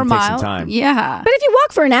of walking 4 takes some miles. time. Yeah. But if you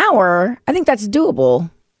walk for an hour, I think that's doable.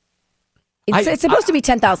 It's supposed to be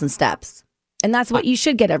 10,000 steps. And that's what you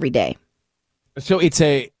should get every day. So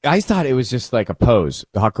I thought it was just like a pose,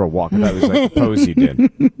 the hot girl walk. I thought it was like a pose you did.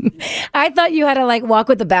 I thought you had to walk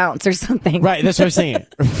with a bounce or something. Right, that's what I was saying.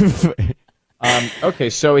 Okay,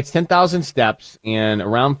 so it's 10,000 steps and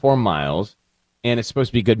around 4 miles, and it's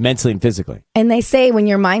supposed to be good mentally and physically. And they say when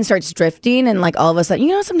your mind starts drifting and all of a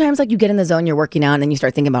sudden, sometimes you get in the zone, you're working out, and then you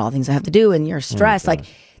start thinking about all the things I have to do and you're stressed.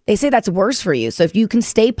 They say that's worse for you. So if you can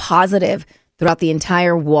stay positive throughout the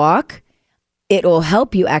entire walk, it will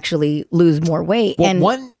help you actually lose more weight. Well, and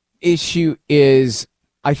one issue is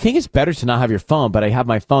I think it's better to not have your phone, but I have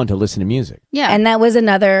my phone to listen to music. Yeah. And that was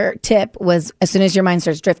another tip was as soon as your mind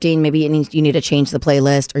starts drifting, maybe you need to change the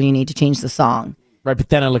playlist or you need to change the song. Right, but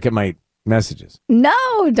then I look at my messages. No,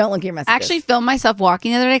 don't look at your messages. I actually filmed myself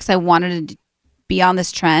walking the other day because I wanted to be on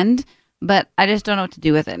this trend, but I just don't know what to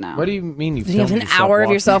do with it now. What do you mean you have an hour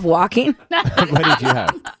of yourself walking? What did you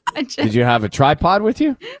have? Did you have a tripod with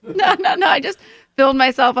you? No. I just filmed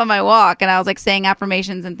myself on my walk, and I was saying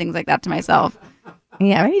affirmations and things like that to myself.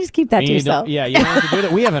 Yeah, maybe just keep that to yourself. Yeah, you don't have to do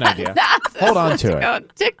that. We have an idea. Hold on to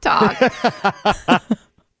it. TikTok.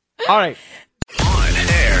 All right.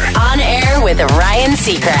 On air with Ryan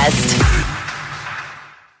Seacrest.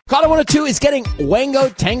 Caller 102 is getting Wango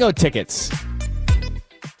Tango tickets.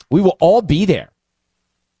 We will all be there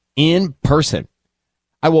in person.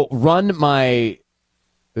 I will run my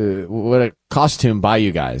costume by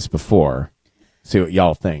you guys before. See what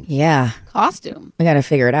y'all think. Yeah. Costume. We got to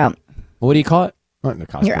figure it out. What do you call it? Not the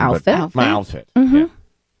costume. Your outfit. My outfit. Mm-hmm. Yeah.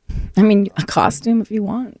 I mean, a costume if you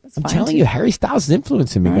want. I'm telling you, Harry Styles is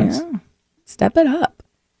influencing me, guys. Step it up.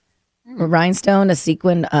 A rhinestone, a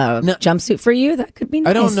sequin jumpsuit for you. That could be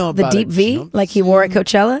nice. I don't know the about deep a V like he wore at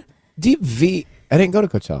Coachella. Deep V. I didn't go to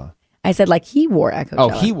Coachella. I said like he wore at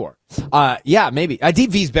Coachella. Oh, he wore. Yeah, maybe. A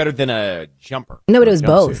deep V is better than a jumper. No, but it was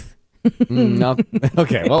both. No.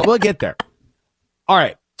 Okay, well, we'll get there. All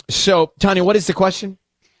right. So, Tanya, what is the question?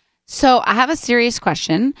 So I have a serious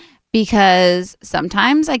question because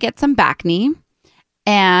sometimes I get some back knee,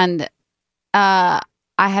 and I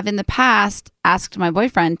have in the past asked my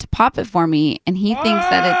boyfriend to pop it for me, and he thinks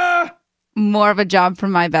that it's more of a job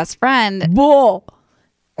from my best friend. Bull.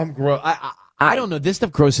 I'm gross. I don't know. This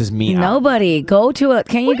stuff grosses me out. Nobody. Go to a.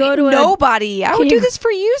 Can you go to a? Nobody. I would do this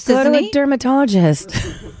for you, Go to a Sisney. dermatologist.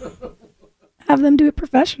 Have them do it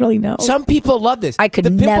professionally. No. Some people love this. I could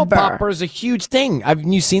The pimple never. popper is a huge thing. Have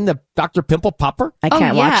you seen the Dr. Pimple Popper? I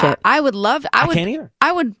can't watch it. I would love. I can't either.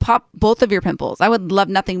 I would pop both of your pimples. I would love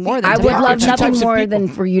nothing more than. I to would pop love your nothing pimples. more than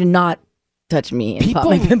for you to not touch me and pop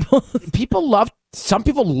my pimples. People love. Some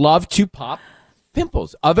people love to pop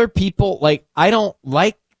pimples. Other people like. I don't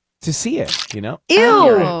like to see it. You know. Ew.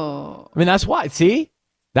 Oh. I mean, that's why. See,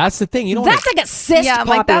 that's the thing. You don't. That's like a cyst Yeah, I'm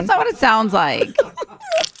like popping. that's not what it sounds like.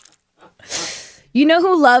 You know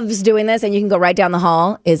who loves doing this, and you can go right down the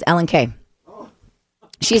hall, is Ellen Kay.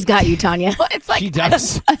 She's got you, Tanya. Well, it's like she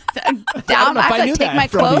does. down. I have to take my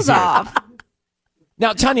clothes off.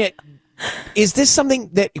 Now, Tanya, is this something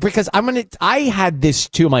that because I had this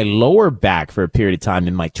too in my lower back for a period of time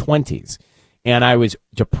in my 20s, and I was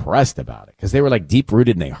depressed about it because they were like deep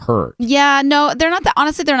rooted and they hurt. Yeah, no, they're not that.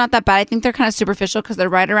 Honestly, they're not that bad. I think they're kind of superficial because they're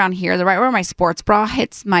right around here. They're right where my sports bra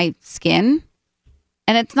hits my skin.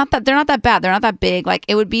 And it's not that they're not that bad. They're not that big. Like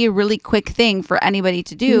it would be a really quick thing for anybody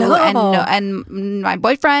to do. No. And my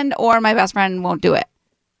boyfriend or my best friend won't do it.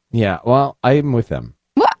 Yeah, well, I'm with them.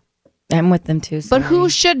 What? I'm with them too. But sorry. who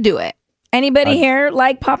should do it? Anybody here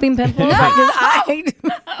like popping pimples?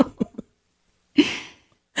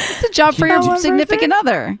 It's a job for your significant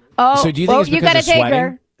other. Oh, So do you think it's you because gotta of take sweating?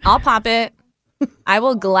 her. I'll pop it. I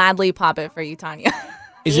will gladly pop it for you, Tanya.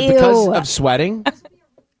 Is it because Ew. of sweating?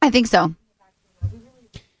 I think so.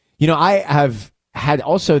 You know, I have had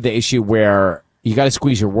also the issue where you got to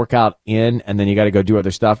squeeze your workout in and then you got to go do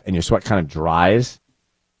other stuff and your sweat kind of dries.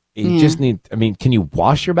 You just need, I mean, can you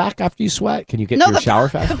wash your back after you sweat? Can you get your shower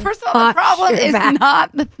fast? First of all, the problem your is back.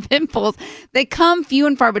 not the pimples. They come few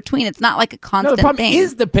and far between. It's not like a No, constant the problem thing.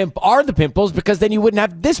 is the pimples because then you wouldn't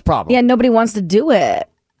have this problem. Yeah, nobody wants to do it.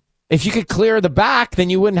 If you could clear the back, then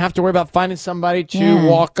you wouldn't have to worry about finding somebody to Yeah.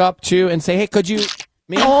 walk up to and say, hey, could you?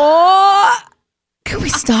 Oh, can we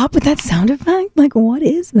stop with that sound effect? Like, what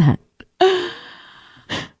is that?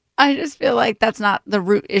 I just feel like that's not the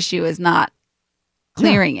root issue. Is not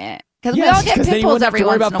clearing it because we Yes, all get 'cause then you pimples wouldn't have every to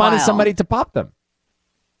worry once about in a finding while. somebody to pop them.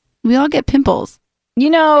 We all get pimples. You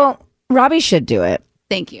know, Robbie should do it.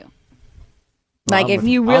 Thank you. Like, I'm if with-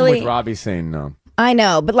 you I'm really, with Robbie saying no. I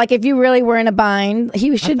know, but like, if you really were in a bind,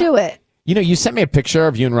 he should do it. You know, you sent me a picture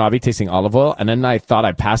of you and Robbie tasting olive oil, and then I thought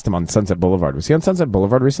I passed him on Sunset Boulevard. Was he on Sunset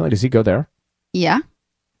Boulevard recently? Does he go there? Yeah.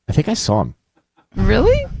 I think I saw him.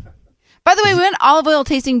 Really? By the way, we went olive oil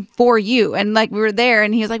tasting for you, and like we were there,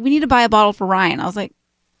 and he was like, "We need to buy a bottle for Ryan." I was like,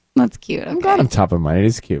 "That's cute." I'm Okay. glad I'm top of mind. It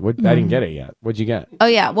is cute. I didn't get it yet. What'd you get? Oh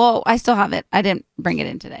yeah. Well, I still have it. I didn't bring it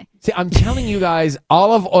in today. See, I'm telling you guys,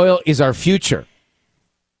 olive oil is our future.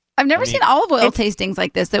 I've never seen olive oil tastings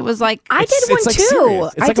like this. It was like I did one it's like too.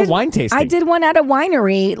 serious. It's I like a did- wine tasting. I did one at a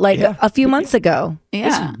winery like Yeah. a few months ago. yeah.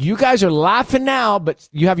 Listen, you guys are laughing now, but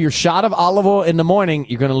you have your shot of olive oil in the morning.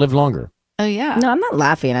 You're going to live longer. Oh yeah. No, I'm not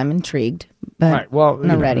laughing. I'm intrigued. But All right. Well, I'm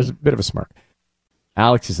not ready. there's a bit of a smirk.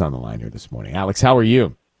 Alex is on the line here this morning. Alex, how are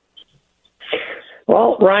you?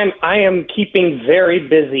 Well, Ryan, I am keeping very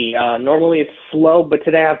busy. Normally it's slow, but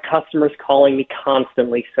today I have customers calling me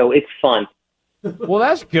constantly, so it's fun. Well,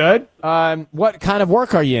 that's good. What kind of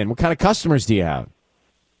work are you in? What kind of customers do you have?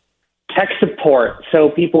 Tech support, so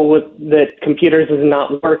people with that computers is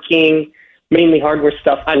not working, mainly hardware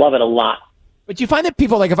stuff. I love it a lot. But you find that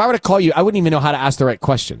people, like if I were to call you, I wouldn't even know how to ask the right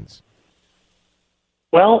questions.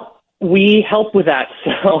 Well, we help with that.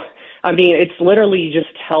 So, I mean, it's literally you just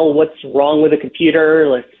tell what's wrong with the computer,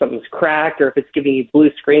 like if something's cracked or if it's giving you blue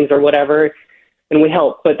screens or whatever, and we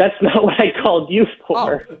help. But that's not what I called you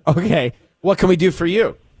for. Oh, okay. What can we do for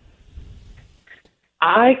you?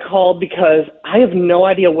 I called because I have no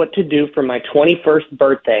idea what to do for my 21st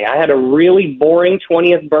birthday. I had a really boring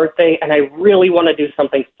 20th birthday, and I really want to do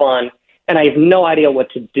something fun, and I have no idea what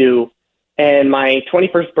to do. And my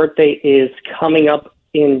 21st birthday is coming up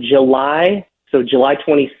in July, so July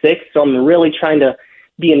 26th, so I'm really trying to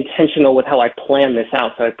be intentional with how I plan this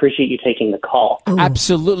out, so I appreciate you taking the call.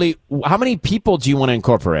 Absolutely. How many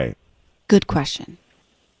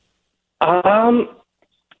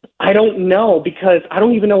I don't know, because I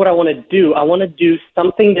don't even know what I want to do. I want to do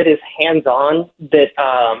something that is hands-on.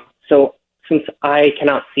 So since I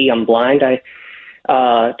cannot see, I'm blind, I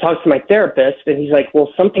talked to my therapist, and he's like,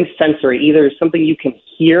 well, something sensory, either something you can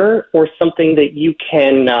hear or something that you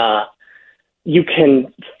can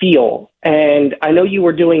feel. And I know you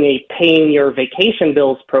were doing a paying your vacation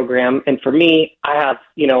bills program, and for me, I have,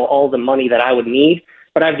 all the money that I would need,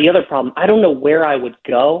 but I have the other problem. I don't know where I would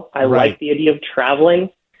go. I like the idea of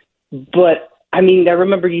traveling, but I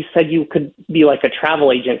remember you said you could be like a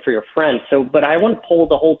travel agent for your friends. But I want to poll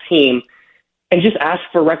the whole team and just ask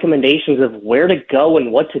for recommendations of where to go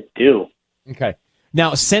and what to do. Okay.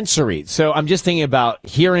 Now, sensory. So I'm just thinking about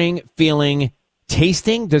hearing, feeling,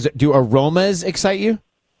 tasting. Do aromas excite you?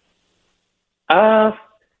 I'm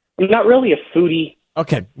not really a foodie.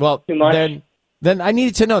 Okay. Well, too much. Then I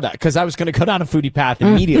needed to know that, because I was going to go down a foodie path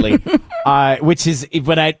immediately, which is,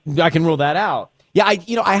 but I can rule that out. Yeah,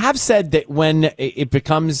 I have said that when it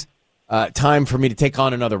becomes time for me to take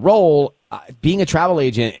on another role, being a travel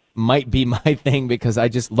agent might be my thing, because I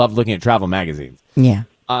just love looking at travel magazines. Yeah.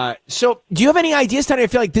 So do you have any ideas, Tony? I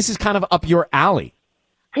feel like this is kind of up your alley.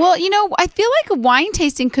 Well, I feel like a wine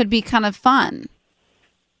tasting could be kind of fun,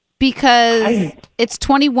 because it's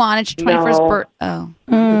 21, it's your 21st birthday. Oh.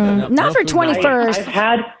 Not for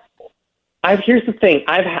 21st. Here's the thing.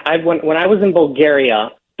 When I was in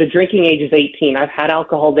Bulgaria, the drinking age is 18. I've had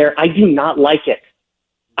alcohol there. I do not like it.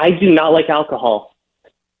 I do not like alcohol.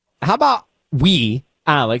 How about we,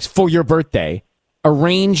 Alex, for your birthday,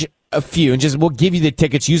 arrange a few, and we'll give you the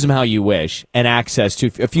tickets, use them how you wish, and access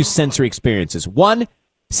to a few sensory experiences. 1,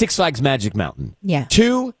 Six Flags Magic Mountain. Yeah.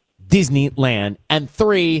 2, Disneyland. And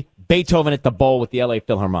 3, Beethoven at the Bowl with the LA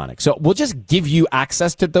Philharmonic. So we'll just give you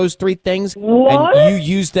access to those 3 things. What? And you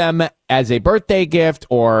use them as a birthday gift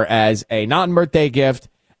or as a non-birthday gift,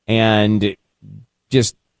 and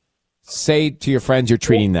just say to your friends you're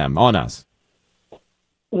treating them on us.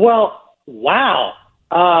 Well, wow.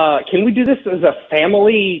 Can we do this as a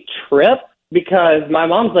family trip? Because my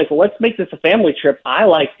mom's like, well, let's make this a family trip. I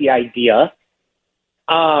like the idea.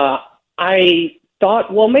 I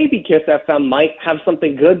thought, well, maybe Kiss FM might have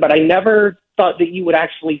something good, but I never thought that you would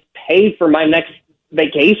actually pay for my next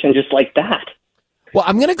vacation just like that. Well,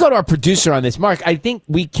 I'm going to go to our producer on this. Mark, I think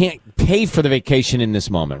we can't pay for the vacation in this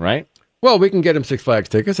moment, right? Well, we can get him Six Flags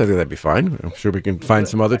tickets. I think that'd be fine. I'm sure we can find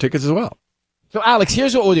some other tickets as well. So, Alex,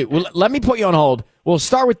 here's what we'll do. Let me put you on hold. We'll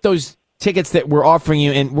start with those tickets that we're offering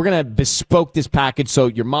you, and we're going to bespoke this package so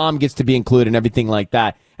your mom gets to be included and everything like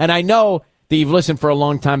that. And I know that you've listened for a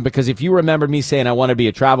long time, because if you remember me saying I want to be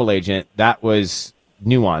a travel agent, that was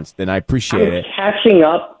nuanced, and I appreciate it. Catching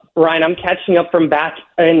up. Ryan, I'm catching up from back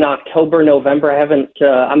in October, November.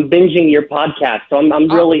 I'm binging your podcast, so I'm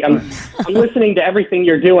listening to everything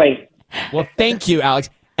you're doing. Well, thank you, Alex,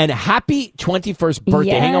 and happy 21st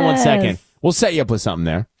birthday. Yes. Hang on one second. We'll set you up with something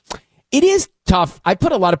there. It is tough. I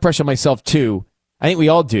put a lot of pressure on myself too. I think we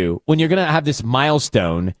all do. When you're going to have this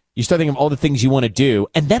milestone, you start thinking of all the things you want to do,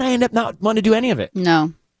 and then I end up not wanting to do any of it.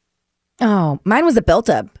 No. Oh, mine was a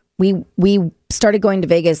built-up. We started going to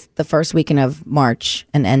Vegas the first weekend of March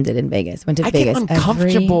and ended in Vegas. Went to Vegas get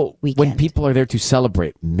uncomfortable every when weekend. people are there to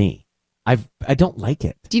celebrate me. I don't like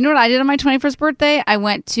it. Do you know what I did on my 21st birthday? I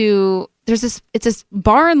went to it's this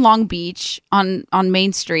bar in Long Beach on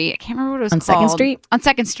Main Street. I can't remember what it was On called. 2nd Street? On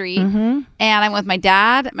 2nd Street. Mm-hmm. And I went with my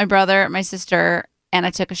dad, my brother, my sister, and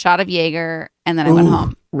I took a shot of Jaeger, and then I went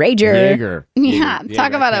home. Rager. Jaeger. Yeah, Jaeger,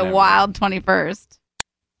 talk about I a can't wild 21st.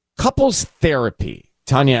 Couples therapy.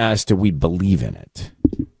 Tanya asked, do we believe in it?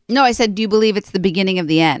 No, I said, do you believe it's the beginning of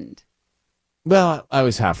the end? Well, I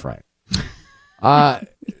was half right.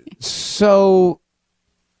 So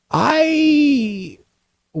I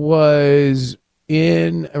was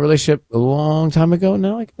in a relationship a long time ago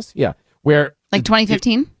now, I guess. Yeah. Where Like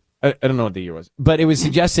 2015? I don't know what the year was, but it was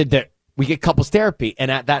suggested that we get couples therapy.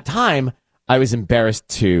 And at that time, I was embarrassed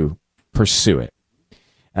to pursue it.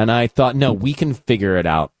 And I thought, no, we can figure it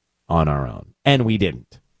out on our own. And we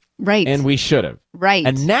didn't. Right. And we should have. Right.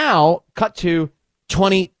 And now, cut to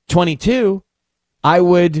 2022, I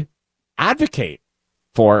would advocate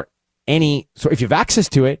for any sort, if you have access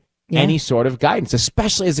to it, any sort of guidance,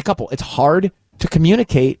 especially as a couple. It's hard to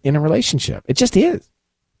communicate in a relationship. It just is.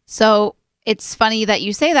 So it's funny that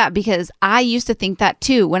you say that, because I used to think that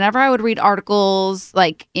too. Whenever I would read articles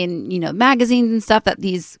like in, magazines and stuff that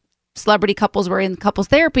these celebrity couples were in couples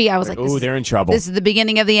therapy, I was like, oh, they're in trouble. This is the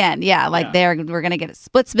beginning of the end. Yeah, we're going to get a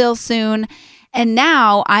splits bill soon. And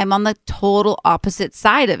now I'm on the total opposite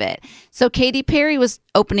side of it. So Katy Perry was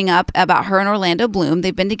opening up about her and Orlando Bloom.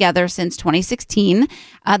 They've been together since 2016.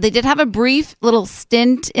 They did have a brief little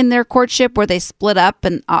stint in their courtship where they split up,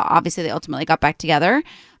 and obviously they ultimately got back together.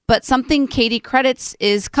 But something Katy credits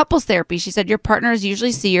is couples therapy. She said your partners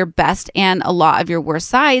usually see your best and a lot of your worst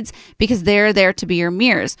sides because they're there to be your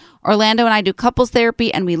mirrors. Orlando and I do couples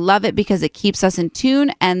therapy, and we love it because it keeps us in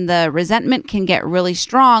tune, and the resentment can get really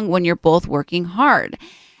strong when you're both working hard.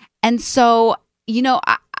 And so,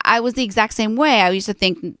 I was the exact same way. I used to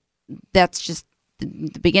think that's just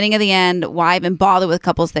the beginning of the end. Why even bother with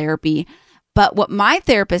couples therapy? But what my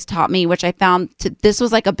therapist taught me, which I found this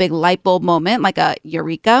was like a big light bulb moment, like a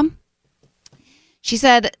eureka. She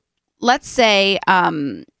said, let's say,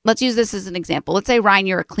 let's use this as an example. Let's say, Ryan,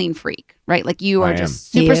 you're a clean freak, right? Like you are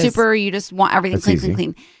just super, you just want everything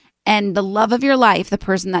clean. And the love of your life, the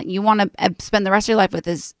person that you want to spend the rest of your life with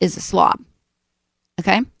is a slob.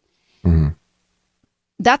 Okay? Mm-hmm.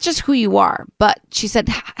 That's just who you are. But she said,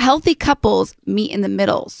 healthy couples meet in the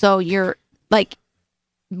middle. So you're like,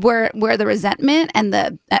 where the resentment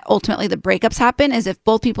and ultimately the breakups happen is if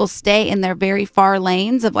both people stay in their very far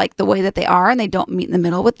lanes of like the way that they are and they don't meet in the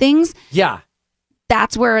middle with things. Yeah.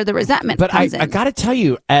 That's where the resentment comes in. I got to tell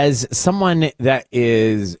you, as someone that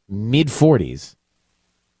is mid 40s,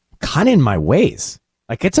 kind of in my ways.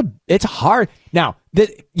 Like it's hard. Now,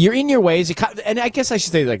 you're in your ways, and I guess I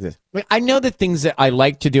should say it like this. I know the things that I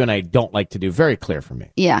like to do and I don't like to do, very clear for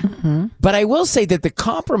me. Yeah. Mm-hmm. But I will say that the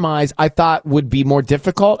compromise I thought would be more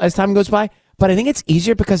difficult as time goes by, but I think it's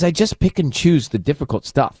easier because I just pick and choose the difficult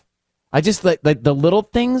stuff. I just like the little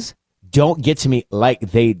things don't get to me like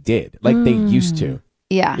they did, like they used to.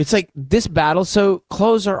 Yeah. It's like this battle, so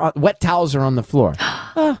wet towels are on the floor.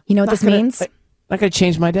 You know what this means? Not going to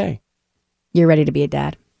change my day. You're ready to be a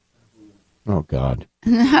dad. Oh, God.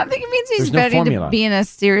 I think it means he's ready to be in a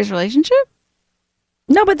serious relationship.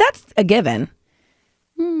 No, but that's a given.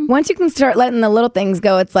 Once you can start letting the little things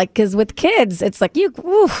go, it's like, because with kids, it's like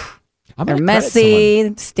they're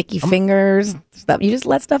messy, sticky fingers, stuff. You just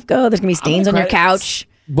let stuff go. There's going to be stains on your couch.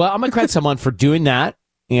 Well, I'm going to credit someone for doing that.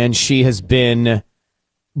 And she has been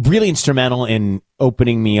really instrumental in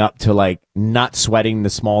opening me up to like not sweating the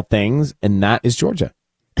small things. And that is Georgia.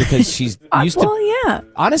 Because she's used to,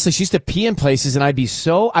 honestly, she used to pee in places and I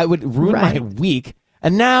would ruin my week.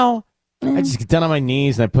 And now I just get down on my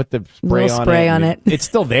knees and I put the spray on it. It's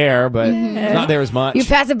still there, but it's not there as much. You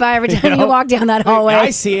pass it by every time you walk down that hallway.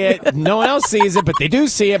 I see it. No one else sees it, but they do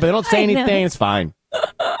see it, but they don't say anything. It's fine.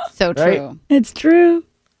 So true. Right? It's true.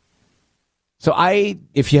 So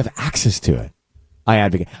if you have access to it, I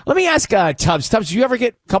advocate. Let me ask Tubbs. Tubbs, do you ever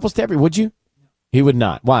get couples therapy? Would you? He would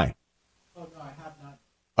not. Why?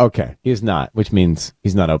 Okay, he is not, which means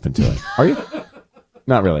he's not open to it. Are you?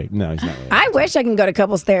 Not really. No, he's not really. I wish I can go to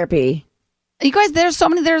couples therapy. You guys, there's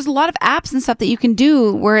a lot of apps and stuff that you can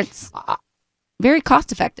do where it's very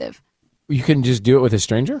cost effective. You can just do it with a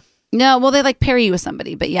stranger? No, well, they like pair you with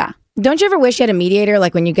somebody, but yeah. Don't you ever wish you had a mediator,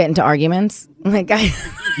 like when you get into arguments? Like I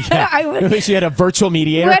wish you had a virtual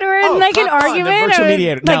mediator. When we're in an argument. Virtual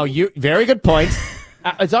mediator. Now, very good point.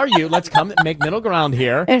 As are you. Let's come make middle ground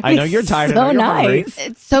here. I know you're tired. So I know you're hungry.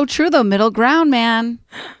 It's so true, though. Middle ground, man.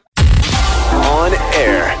 On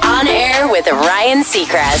air. On air with Ryan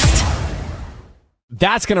Seacrest.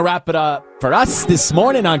 That's going to wrap it up for us this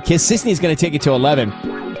morning on Kiss. Sisney's going to take you to 11.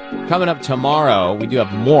 Coming up tomorrow, we do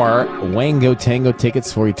have more Wango Tango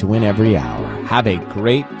tickets for you to win every hour. Have a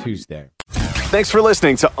great Tuesday. Thanks for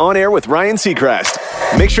listening to On Air with Ryan Seacrest.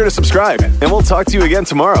 Make sure to subscribe, and we'll talk to you again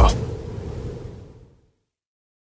tomorrow.